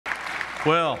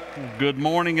Well, good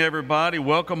morning, everybody.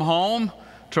 Welcome home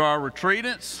to our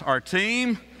retreatants, our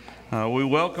team. We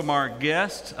welcome our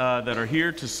guests that are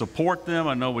here to support them.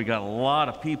 I know we got a lot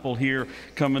of people here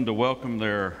coming to welcome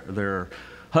their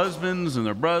husbands and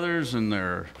their brothers and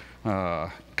their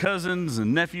cousins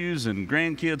and nephews and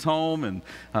grandkids home, and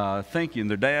thank you, and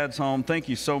their dads home. Thank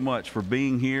you so much for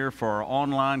being here, for our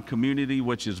online community,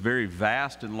 which is very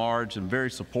vast and large and very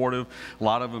supportive. A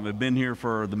lot of them have been here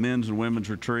for the men's and women's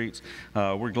retreats.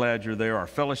 We're glad you're there. Our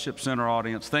Fellowship Center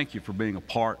audience, thank you for being a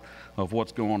part of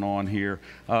what's going on here.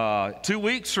 2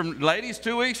 weeks from, ladies,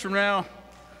 2 weeks from now,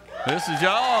 this is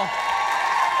y'all.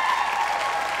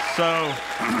 So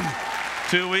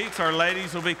 2 weeks, our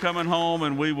ladies will be coming home,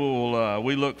 and we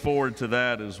look forward to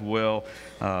that as well.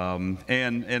 And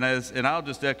I'll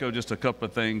just echo just a couple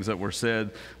of things that were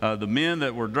said. The men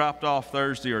that were dropped off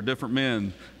Thursday are different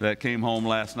men that came home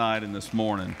last night and this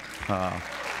morning.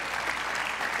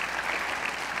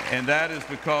 And that is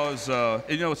because,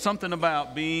 it's something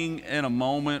about being in a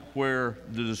moment where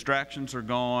the distractions are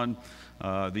gone,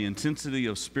 the intensity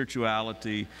of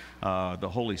spirituality, the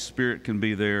Holy Spirit can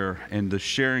be there, and the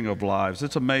sharing of lives.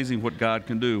 It's amazing what God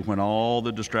can do when all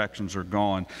the distractions are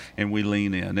gone and we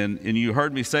lean in. And you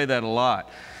heard me say that a lot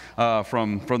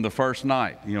from the first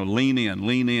night. Lean in,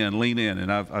 lean in, lean in. And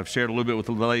I've shared a little bit with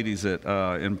the ladies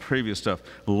in previous stuff.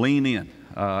 Lean in.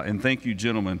 And thank you,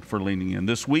 gentlemen, for leaning in.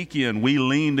 This weekend, we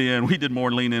leaned in. We did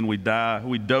more lean in. We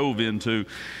dove into,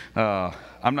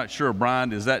 I'm not sure,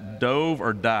 Brian, is that dove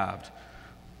or dived?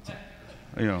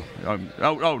 No,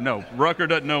 Rucker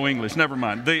doesn't know English. Never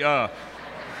mind.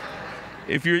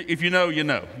 If you know, you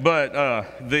know.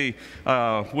 But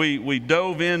we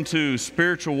dove into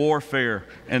spiritual warfare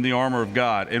and the armor of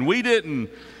God, and we didn't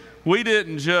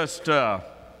just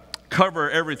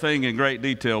cover everything in great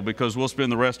detail, because we'll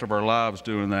spend the rest of our lives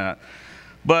doing that.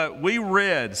 But we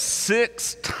read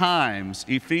 6 times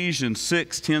Ephesians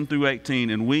 6:10 through 18,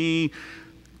 and we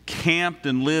camped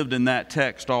and lived in that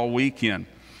text all weekend.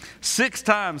 6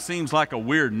 times seems like a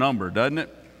weird number, doesn't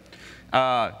it?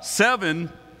 7,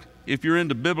 if you're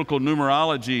into biblical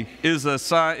numerology, is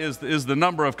the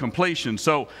number of completion.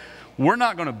 So we're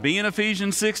not going to be in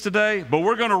Ephesians 6 today, but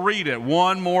we're going to read it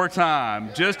one more time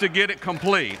just to get it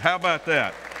complete. How about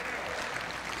that?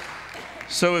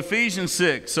 So Ephesians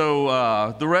 6.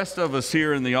 So the rest of us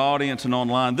here in the audience and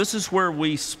online, this is where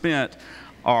we spent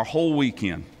our whole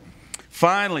weekend.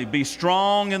 Finally, be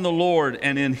strong in the Lord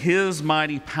and in His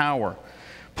mighty power.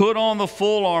 Put on the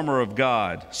full armor of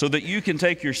God so that you can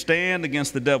take your stand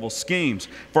against the devil's schemes.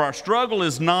 For our struggle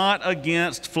is not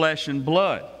against flesh and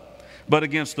blood, but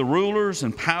against the rulers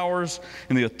and powers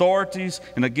and the authorities,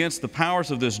 and against the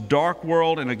powers of this dark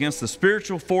world, and against the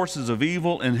spiritual forces of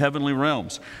evil in heavenly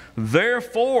realms.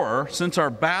 Therefore, since our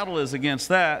battle is against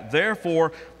that,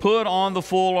 therefore put on the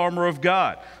full armor of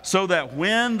God, so that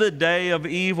when the day of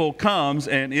evil comes,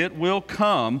 and it will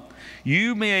come,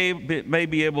 you may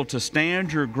be able to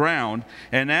stand your ground,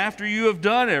 and after you have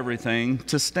done everything,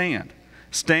 to stand.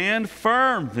 Stand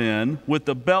firm then, with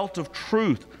the belt of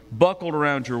truth buckled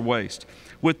around your waist,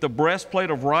 with the breastplate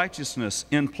of righteousness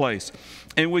in place,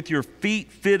 and with your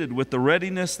feet fitted with the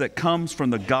readiness that comes from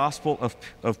the gospel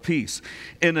of peace.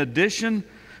 In addition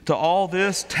to all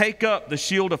this, take up the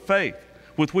shield of faith,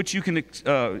 with which you can,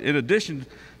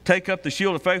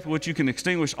 which you can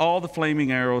extinguish all the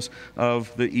flaming arrows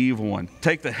of the evil one.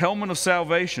 Take the helmet of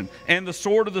salvation and the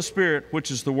sword of the Spirit,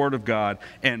 which is the word of God,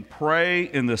 and pray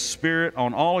in the Spirit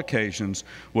on all occasions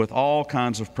with all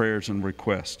kinds of prayers and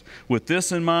requests. With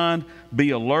this in mind, be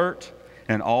alert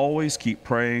and always keep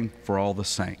praying for all the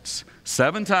saints.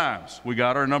 7 times we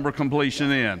got our number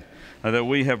completion in, that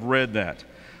we have read that.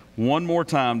 One more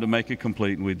time to make it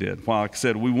complete, and we did. Well, like I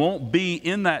said, we won't be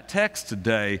in that text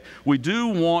today. We do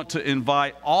want to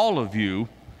invite all of you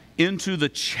into the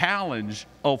challenge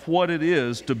of what it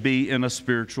is to be in a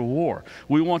spiritual war.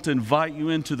 We want to invite you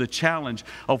into the challenge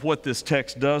of what this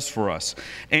text does for us.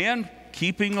 And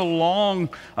keeping along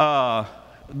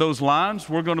those lines,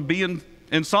 we're going to be in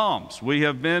Psalms. We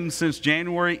have been since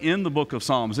January in the book of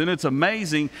Psalms, and it's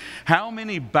amazing how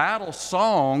many battle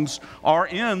songs are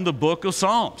in the book of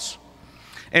Psalms.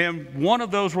 And one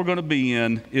of those we're going to be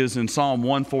in is in Psalm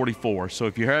 144. So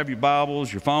if you have your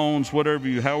Bibles, your phones,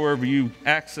 however you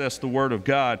access the Word of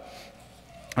God,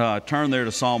 turn there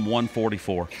to Psalm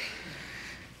 144.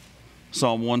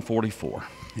 Psalm 144.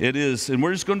 It is, and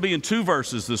we're just going to be in 2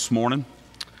 verses this morning,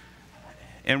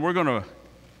 and we're going to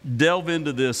delve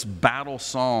into this battle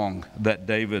song that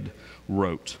David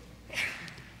wrote.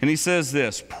 And he says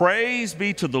this: "Praise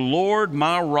be to the Lord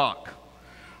my rock,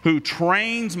 who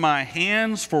trains my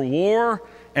hands for war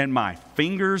and my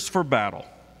fingers for battle.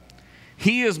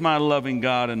 He is my loving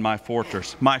God and my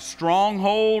fortress, my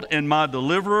stronghold and my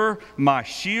deliverer, my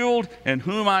shield, in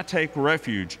whom I take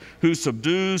refuge, who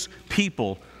subdues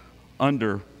people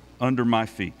under my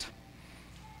feet.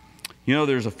 You know,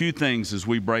 there's a few things as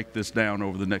we break this down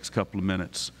over the next couple of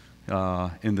minutes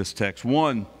in this text.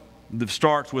 One that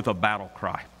starts with a battle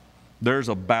cry. There's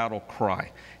a battle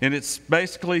cry. And it's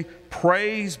basically,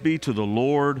 praise be to the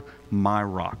Lord, my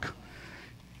rock.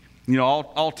 You know,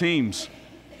 all teams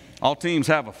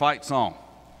have a fight song.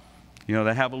 You know,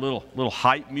 they have a little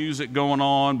hype music going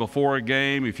on before a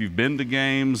game. If you've been to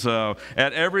games, at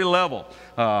every level,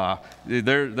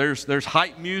 there's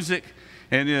hype music,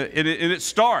 and it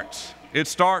starts. It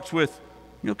starts with,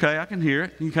 okay, I can hear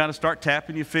it. You kind of start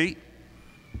tapping your feet.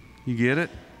 You get it,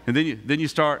 and then you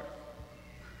start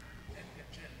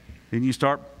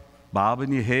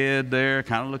bobbing your head there,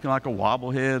 kind of looking like a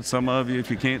wobblehead, some of you, if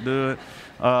you can't do it.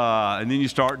 And then you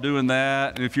start doing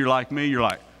that. And if you're like me, you're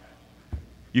like,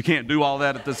 you can't do all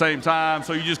that at the same time,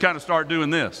 so you just kind of start doing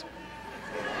this.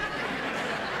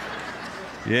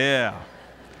 Yeah.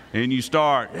 And you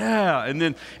start, yeah. And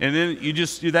then you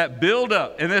just do that build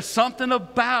up. And there's something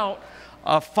about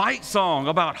a fight song,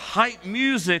 about hype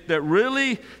music that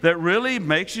really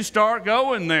makes you start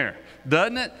going there,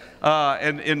 doesn't it?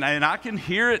 And I can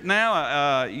hear it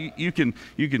now. You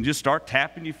can just start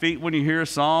tapping your feet when you hear a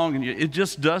song, and it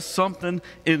just does something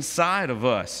inside of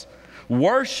us.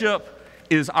 Worship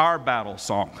is our battle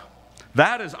song.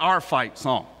 That is our fight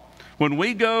song. When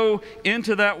we go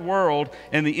into that world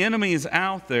and the enemy is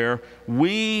out there,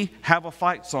 we have a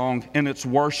fight song, and it's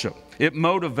worship. It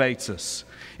motivates us.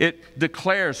 It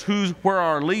declares where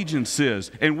our allegiance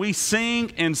is. And we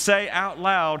sing and say out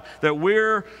loud that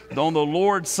we're on the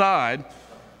Lord's side.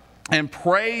 And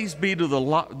praise be to the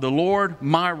Lord,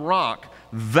 my rock.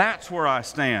 That's where I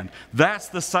stand. That's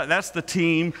the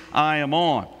team I am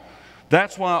on.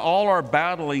 That's why all our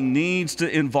battling needs to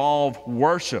involve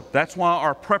worship. That's why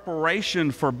our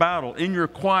preparation for battle, in your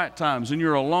quiet times, in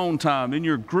your alone time, in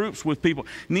your groups with people,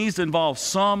 needs to involve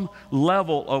some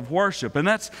level of worship. And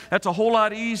that's a whole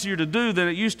lot easier to do than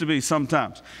it used to be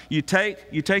sometimes. You take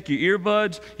your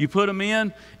earbuds, you put them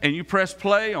in, and you press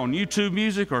play on YouTube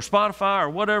Music or Spotify or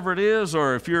whatever it is,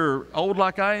 or if you're old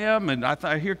like I am, and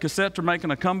I hear cassettes are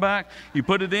making a comeback, you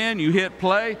put it in, you hit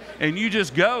play, and you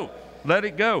just go. Let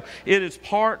it go. It is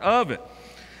part of it.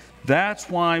 That's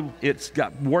why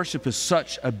worship is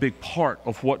such a big part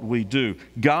of what we do.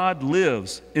 God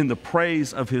lives in the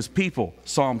praise of His people,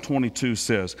 Psalm 22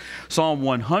 says. Psalm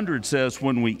 100 says,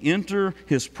 when we enter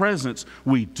His presence,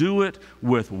 we do it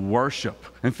with worship.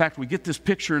 In fact, we get this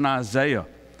picture in Isaiah,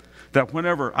 that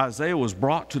whenever Isaiah was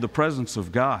brought to the presence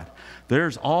of God,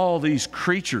 there's all these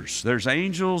creatures, there's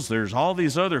angels, there's all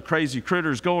these other crazy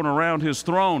critters going around His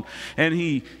throne,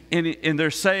 and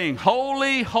they're saying,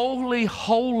 holy, holy,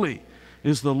 holy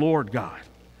is the Lord God.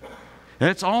 And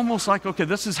it's almost like, okay,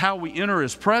 this is how we enter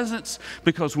His presence,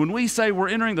 because when we say we're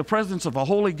entering the presence of a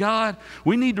holy God,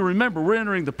 we need to remember we're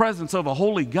entering the presence of a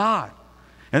holy God.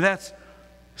 And that's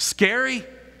scary,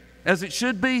 as it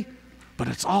should be, but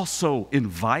it's also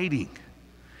inviting.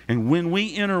 And when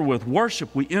we enter with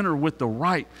worship, we enter with the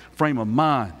right frame of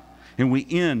mind. And we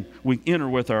enter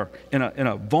with in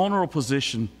a vulnerable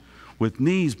position, with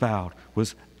knees bowed,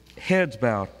 with heads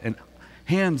bowed, and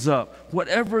hands up.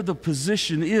 Whatever the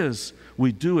position is,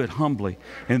 we do it humbly.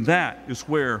 And that is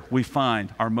where we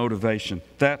find our motivation.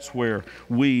 That's where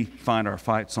we find our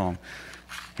fight song.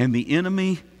 And the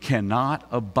enemy cannot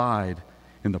abide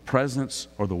in the presence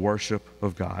or the worship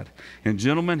of God. And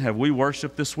gentlemen, have we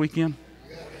worshiped this weekend?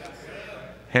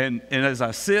 And as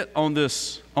I sit on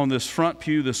this front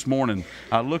pew this morning,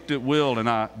 I looked at Will,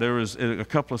 and there was a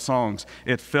couple of songs.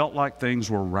 It felt like things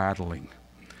were rattling.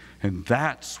 And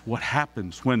that's what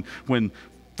happens when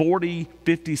 40,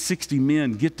 50, 60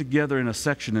 men get together in a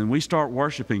section and we start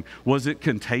worshiping. Was it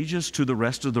contagious to the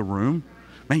rest of the room?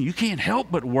 Man, you can't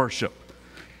help but worship.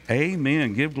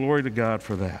 Amen. Give glory to God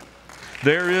for that.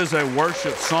 There is a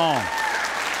worship song.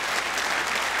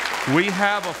 We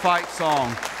have a fight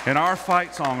song, and our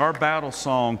fight song, our battle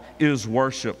song, is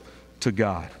worship to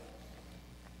God.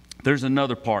 There's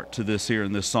another part to this here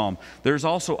in this psalm. There's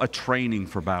also a training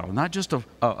for battle, not just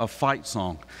a fight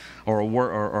song or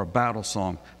a battle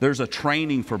song. There's a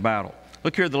training for battle.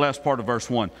 Look here at the last part of verse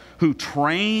 1. Who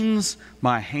trains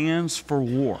my hands for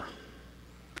war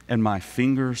and my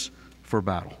fingers for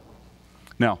battle.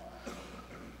 Now,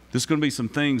 there's going to be some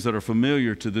things that are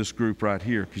familiar to this group right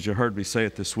here, because you heard me say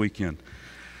it this weekend.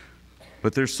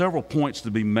 But there's several points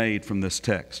to be made from this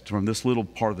text, from this little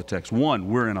part of the text. One,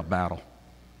 we're in a battle.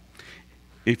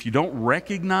 If you don't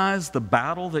recognize the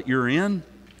battle that you're in,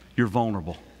 you're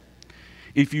vulnerable.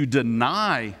 If you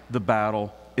deny the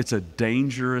battle, it's a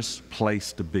dangerous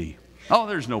place to be. Oh,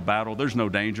 there's no battle, there's no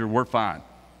danger, we're fine.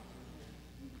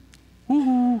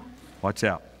 Woo-hoo. Watch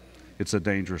out. It's a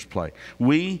dangerous place.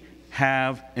 We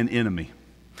have an enemy.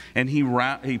 And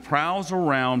he prowls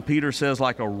around, Peter says,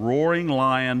 like a roaring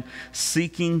lion,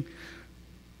 seeking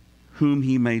whom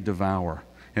he may devour.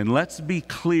 And let's be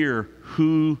clear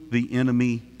who the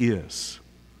enemy is.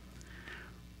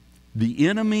 The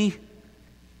enemy,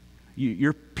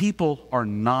 your people are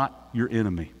not your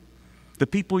enemy. The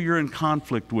people you're in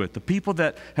conflict with, the people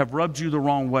that have rubbed you the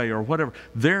wrong way or whatever,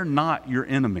 they're not your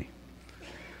enemy.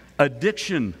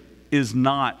 Addiction is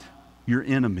not your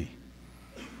enemy.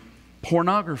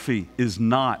 Pornography is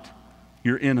not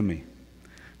your enemy.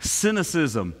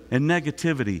 Cynicism and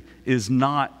negativity is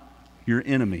not your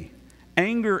enemy.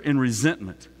 Anger and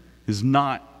resentment is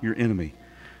not your enemy.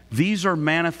 These are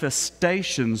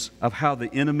manifestations of how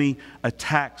the enemy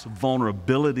attacks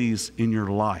vulnerabilities in your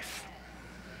life.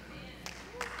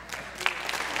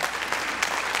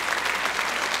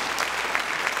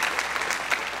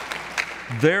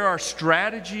 There are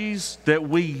strategies that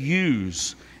we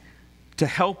use to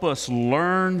help us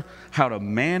learn how to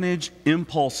manage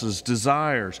impulses,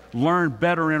 desires, learn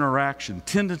better interaction,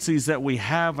 tendencies that we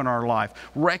have in our life,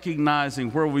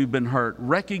 recognizing where we've been hurt,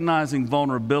 recognizing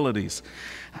vulnerabilities.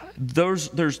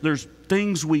 There's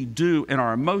things we do in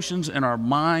our emotions and our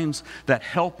minds that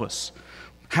help us.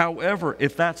 However,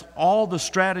 if that's all the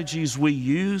strategies we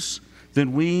use,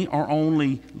 then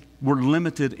we're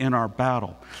limited in our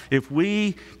battle. If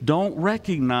we don't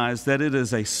recognize that it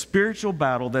is a spiritual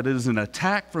battle, that it is an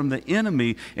attack from the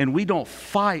enemy, and we don't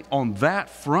fight on that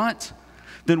front,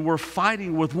 then we're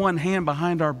fighting with one hand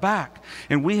behind our back.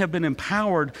 And we have been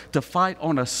empowered to fight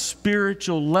on a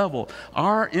spiritual level.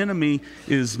 Our enemy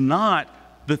is not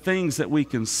the things that we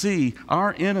can see.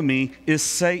 Our enemy is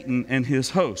Satan and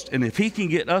his host. And if he can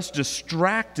get us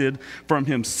distracted from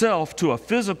himself to a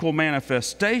physical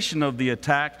manifestation of the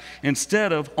attack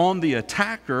instead of on the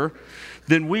attacker,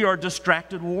 then we are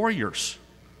distracted warriors.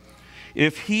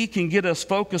 If he can get us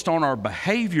focused on our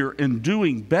behavior and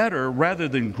doing better rather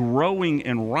than growing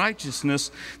in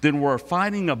righteousness, then we're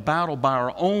fighting a battle by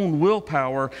our own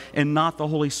willpower and not the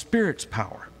Holy Spirit's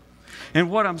power. And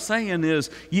what I'm saying is,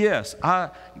 yes,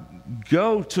 I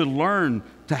go to learn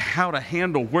how to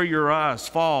handle where your eyes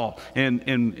fall and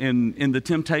the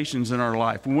temptations in our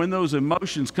life. When those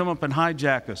emotions come up and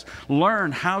hijack us,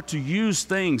 learn how to use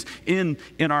things in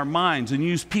our minds and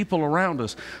use people around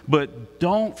us. But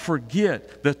don't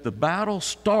forget that the battle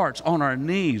starts on our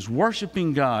knees,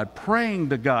 worshiping God,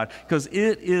 praying to God, because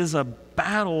it is a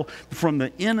battle from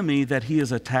the enemy that he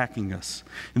is attacking us.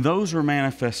 And those are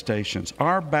manifestations.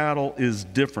 Our battle is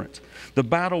different. The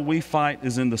battle we fight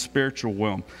is in the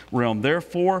spiritual realm.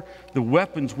 Therefore, the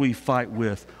weapons we fight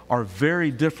with are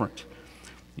very different.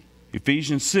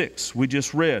 Ephesians 6, we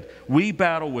just read, we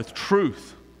battle with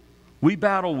truth. We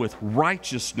battle with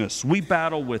righteousness. We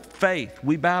battle with faith.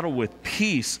 We battle with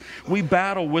peace. We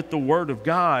battle with the Word of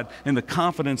God and the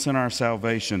confidence in our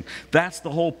salvation. That's the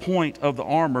whole point of the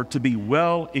armor, to be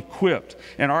well equipped.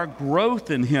 And our growth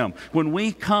in Him, when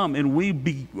we come and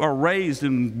are raised,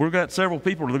 and we've got several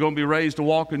people that are going to be raised to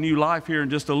walk a new life here in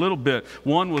just a little bit.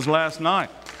 One was last night.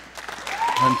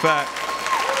 In fact,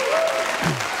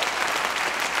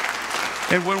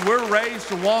 and when we're raised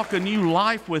to walk a new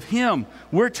life with Him,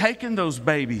 we're taking those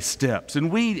baby steps. And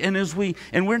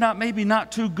we're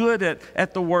not too good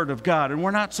at the Word of God. And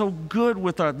we're not so good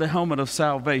with the helmet of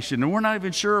salvation. And we're not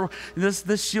even sure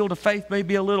this shield of faith may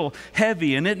be a little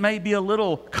heavy and it may be a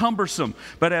little cumbersome.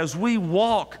 But as we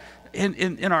walk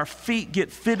and our feet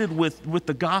get fitted with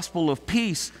the gospel of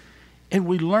peace, and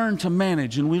we learn to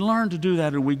manage, and we learn to do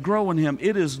that, and we grow in Him.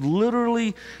 It is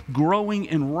literally growing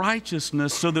in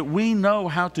righteousness so that we know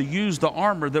how to use the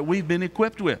armor that we've been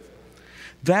equipped with.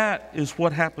 That is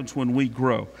what happens when we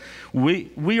grow.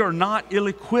 We are not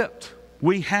ill-equipped.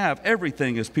 We have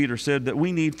everything, as Peter said, that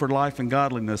we need for life and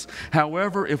godliness.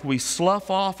 However, if we slough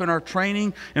off in our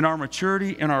training, in our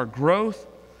maturity, in our growth,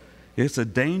 it's a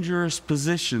dangerous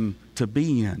position to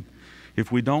be in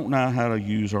if we don't know how to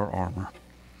use our armor.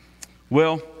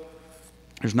 Well,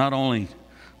 there's not only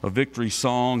a victory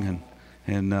song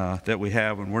and that we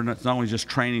have, and we're not only just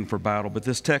training for battle, but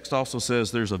this text also says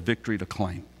there's a victory to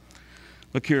claim.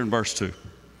 Look here in verse 2.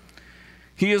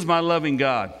 He is my loving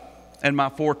God and my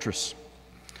fortress,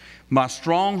 my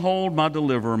stronghold, my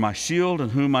deliverer, my shield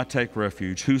in whom I take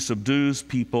refuge, who subdues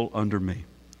people under me.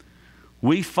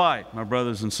 We fight, my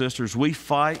brothers and sisters, we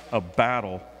fight a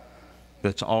battle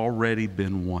that's already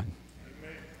been won.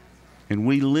 And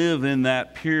we live in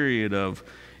that period of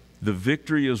the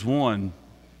victory is won,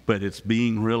 but it's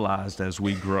being realized as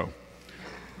we grow.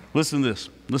 Listen to this.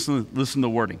 Listen to the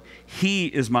wording. He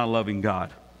is my loving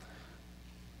God.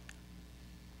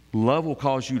 Love will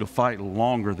cause you to fight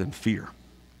longer than fear.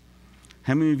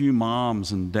 How many of you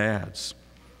moms and dads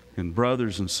and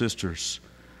brothers and sisters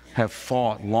have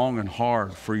fought long and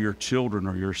hard for your children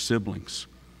or your siblings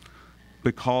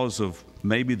because of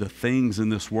maybe the things in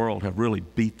this world have really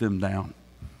beat them down?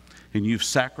 And you've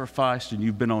sacrificed and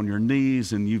you've been on your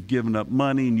knees and you've given up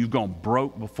money and you've gone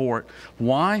broke before it.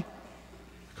 Why?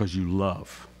 Because you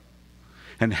love.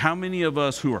 And how many of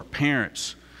us who are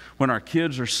parents, when our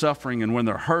kids are suffering and when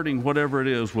they're hurting, whatever it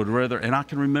is, would rather, and I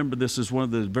can remember this as one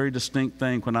of the very distinct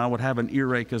things when I would have an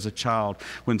earache as a child,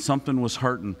 when something was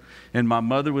hurting, and my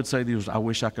mother would say to me, I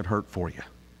wish I could hurt for you.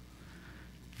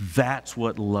 That's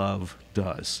what love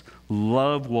does.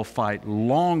 Love will fight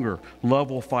longer.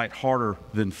 Love will fight harder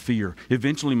than fear.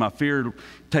 Eventually my fear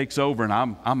takes over and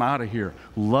I'm out of here.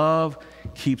 Love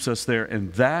keeps us there,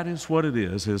 and that is what it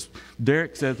is. As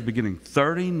Derek said at the beginning,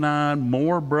 39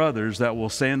 more brothers that will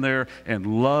stand there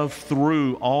and love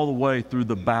through all the way through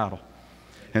the battle.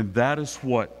 And that is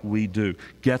what we do.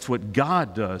 That's what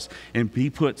God does. And He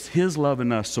puts His love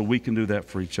in us so we can do that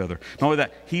for each other. Not only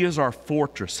that, He is our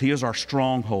fortress. He is our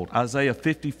stronghold. Isaiah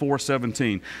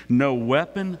 54:17. No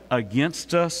weapon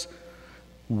against us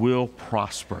will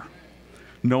prosper.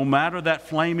 No matter that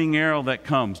flaming arrow that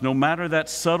comes, no matter that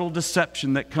subtle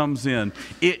deception that comes in,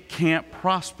 it can't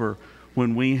prosper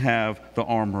when we have the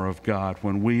armor of God,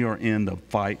 when we are in the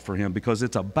fight for Him, because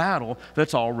it's a battle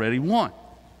that's already won.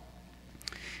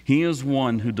 He is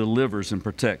one who delivers and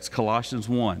protects. Colossians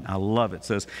 1, I love it,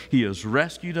 says, He has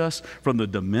rescued us from the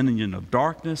dominion of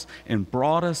darkness and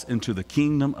brought us into the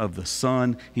kingdom of the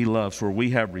Son He loves, where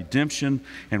we have redemption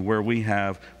and where we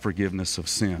have forgiveness of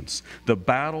sins. The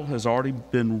battle has already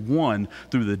been won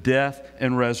through the death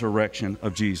and resurrection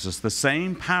of Jesus. The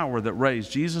same power that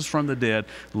raised Jesus from the dead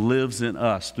lives in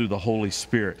us through the Holy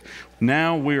Spirit.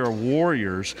 Now we are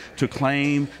warriors to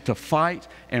claim, to fight,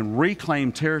 and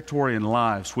reclaim territory and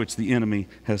lives which the enemy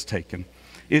has taken.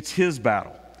 It's His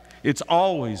battle. It's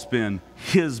always been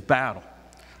His battle.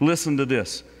 Listen to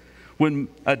this. When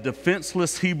a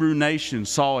defenseless Hebrew nation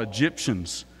saw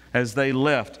Egyptians as they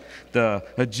left the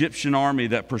Egyptian army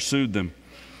that pursued them,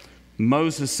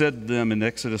 Moses said to them in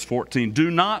Exodus 14, "Do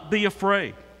not be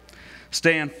afraid.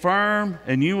 Stand firm,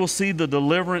 and you will see the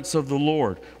deliverance of the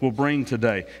Lord will bring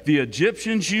today. The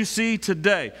Egyptians you see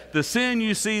today, the sin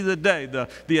you see today,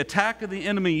 the attack of the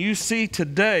enemy you see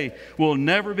today will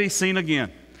never be seen again.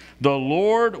 The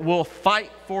Lord will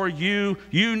fight for you.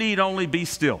 You need only be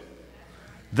still."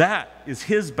 That is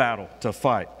His battle to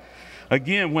fight.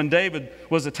 Again, when David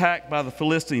was attacked by the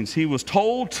Philistines, he was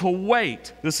told to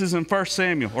wait. This is in 1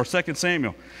 Samuel or 2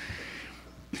 Samuel.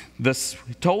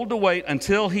 Told to wait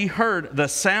until he heard the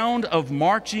sound of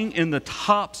marching in the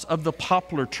tops of the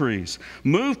poplar trees.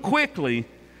 Move quickly,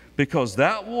 because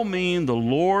that will mean the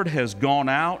Lord has gone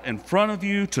out in front of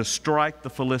you to strike the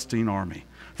Philistine army.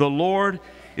 The Lord,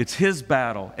 it's His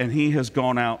battle, and He has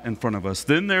gone out in front of us.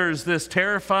 Then there is this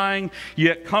terrifying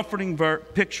yet comforting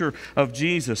picture of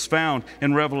Jesus found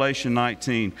in Revelation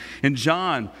 19. And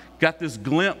John got this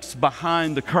glimpse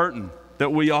behind the curtain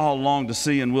that we all long to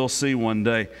see and will see one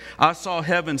day. I saw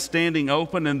heaven standing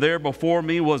open, and there before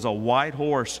me was a white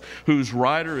horse whose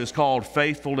rider is called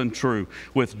Faithful and True.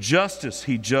 With justice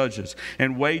He judges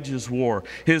and wages war.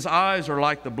 His eyes are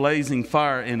like the blazing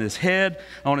fire, and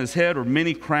on his head are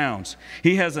many crowns.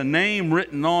 He has a name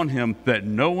written on him that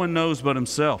no one knows but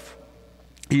himself.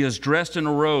 He is dressed in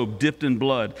a robe dipped in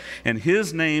blood, and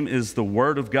His name is the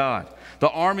Word of God. The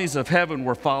armies of heaven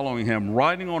were following Him,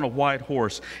 riding on a white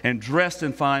horse and dressed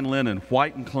in fine linen,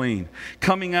 white and clean.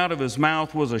 Coming out of His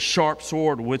mouth was a sharp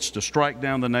sword with which to strike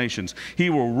down the nations. He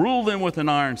will rule them with an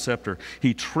iron scepter.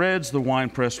 He treads the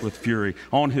winepress with fury.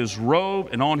 On His robe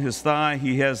and on His thigh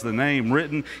He has the name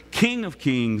written, King of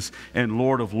Kings and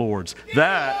Lord of Lords.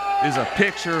 That is a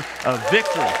picture of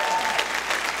victory.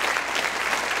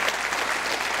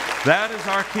 That is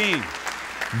our King.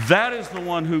 That is the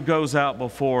one who goes out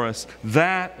before us.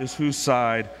 That is whose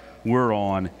side we're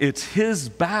on. It's His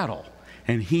battle,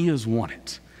 and He has won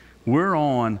it. We're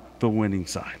on the winning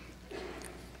side.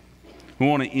 We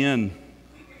want to end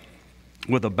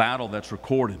with a battle that's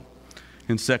recorded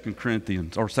in 2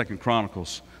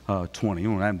 Chronicles 20. I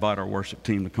want to invite our worship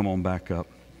team to come on back up.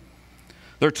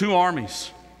 There are two armies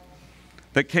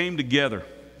that came together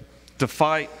to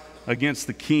fight against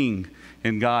the king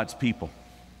and God's people.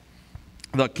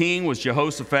 The king was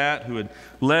Jehoshaphat, who had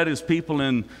led his people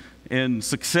in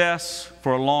success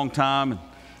for a long time.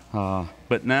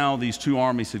 But now these two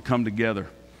armies had come together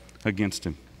against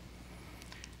him.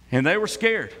 And they were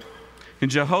scared.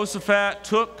 And Jehoshaphat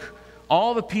took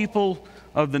all the people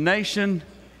of the nation,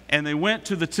 and they went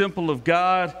to the temple of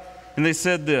God, and they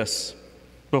said this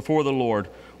before the Lord: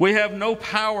 "We have no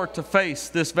power to face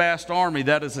this vast army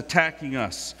that is attacking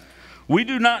us. We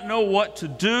do not know what to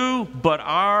do, but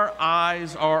our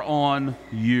eyes are on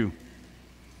you."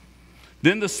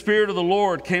 Then the Spirit of the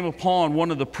Lord came upon one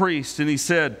of the priests, and he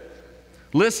said,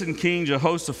 "Listen, King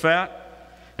Jehoshaphat,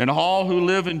 and all who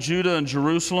live in Judah and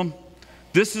Jerusalem,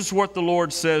 this is what the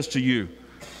Lord says to you.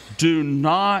 Do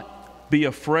not be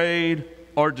afraid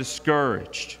or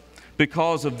discouraged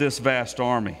because of this vast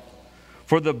army,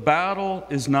 for the battle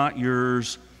is not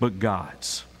yours, but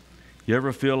God's." You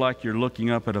ever feel like you're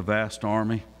looking up at a vast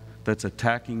army that's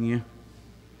attacking you?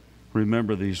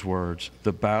 Remember these words: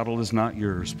 the battle is not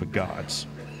yours, but God's.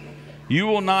 You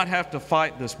will not have to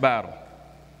fight this battle.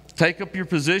 Take up your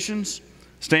positions,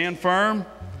 stand firm,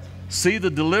 see the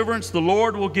deliverance the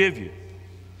Lord will give you.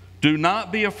 Do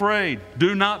not be afraid.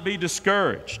 Do not be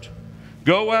discouraged.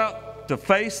 Go out to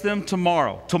face them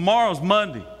tomorrow. Tomorrow's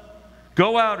Monday.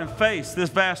 Go out and face this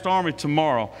vast army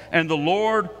tomorrow, and the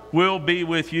Lord will be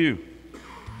with you.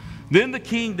 Then the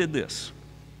king did this.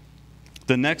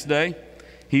 The next day,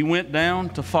 he went down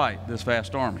to fight this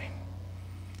vast army.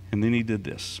 And then he did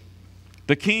this.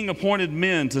 The king appointed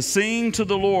men to sing to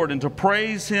the Lord and to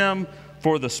praise him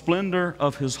for the splendor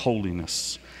of his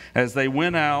holiness as they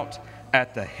went out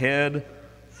at the head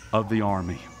of the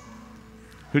army.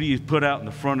 Who do you put out in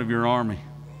the front of your army?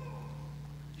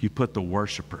 You put the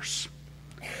worshipers.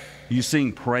 You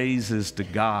sing praises to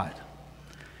God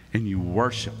and you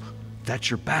worship. That's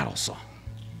your battle song.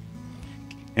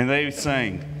 And they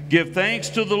sang, "Give thanks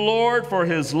to the Lord, for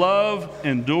his love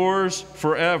endures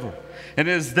forever." And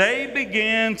as they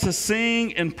began to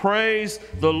sing and praise,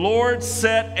 the Lord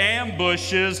set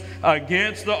ambushes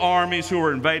against the armies who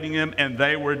were invading them, and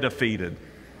they were defeated.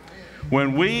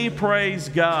 When we praise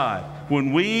God,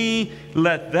 when we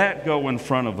let that go in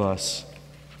front of us,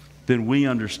 then we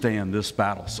understand this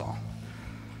battle song.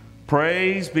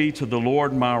 Praise be to the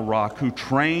Lord my rock, who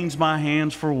trains my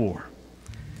hands for war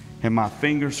and my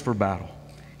fingers for battle.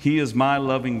 He is my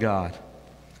loving God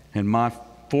and my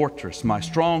fortress, my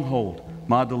stronghold,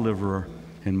 my deliverer,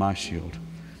 and my shield,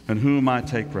 in whom I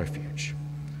take refuge,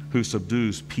 who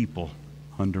subdues people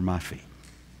under my feet.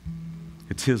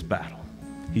 It's his battle.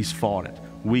 He's fought it.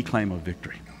 We claim a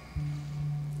victory.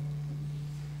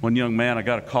 One young man, I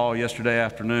got a call yesterday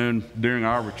afternoon during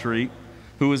our retreat,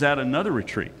 who was at another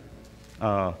retreat,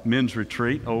 men's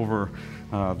retreat over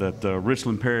that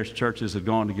Richland Parish churches had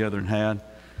gone together and had.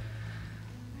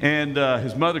 And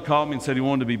his mother called me and said he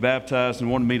wanted to be baptized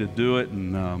and wanted me to do it.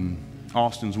 And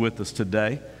Austin's with us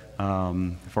today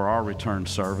for our return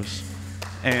service.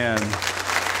 And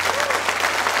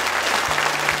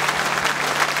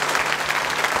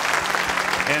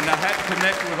I hadn't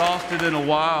connected with Austin in a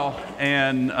while.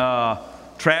 And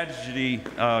tragedy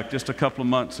just a couple of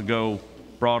months ago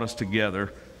brought us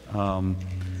together.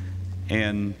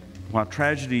 And while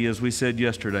tragedy, as we said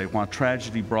yesterday, while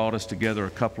tragedy brought us together a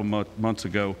couple of months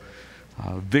ago,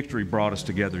 victory brought us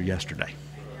together yesterday.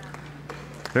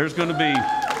 There's going to be,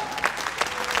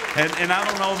 and I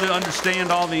don't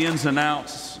understand all the ins and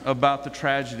outs about the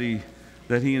tragedy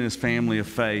that he and his family have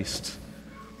faced,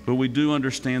 but we do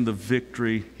understand the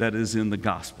victory that is in the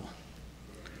gospel.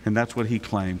 And that's what he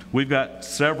claimed. We've got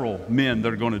several men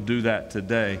that are going to do that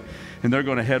today, and they're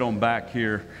going to head on back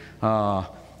here.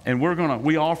 And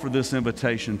we offer this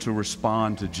invitation to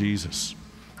respond to Jesus,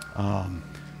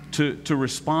 to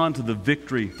respond to the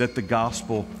victory that the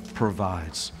gospel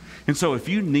provides. And so if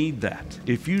you need that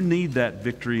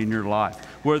victory in your life,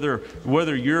 whether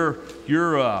you're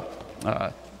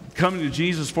coming to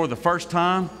Jesus for the first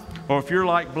time, or if you're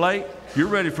like Blake, you're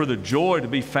ready for the joy to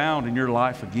be found in your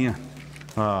life again.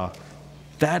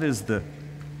 That is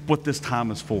what this time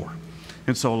is for.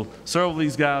 And so several of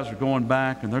these guys are going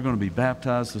back, and they're going to be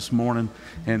baptized this morning.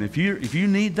 And if you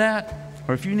need that,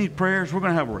 or if you need prayers, we're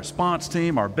going to have a response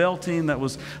team, our Bell team that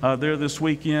was there this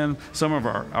weekend. Some of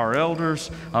our elders,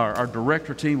 our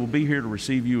director team will be here to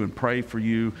receive you and pray for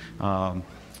you.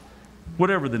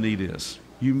 Whatever the need is,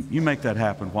 you make that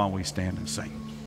happen while we stand and sing.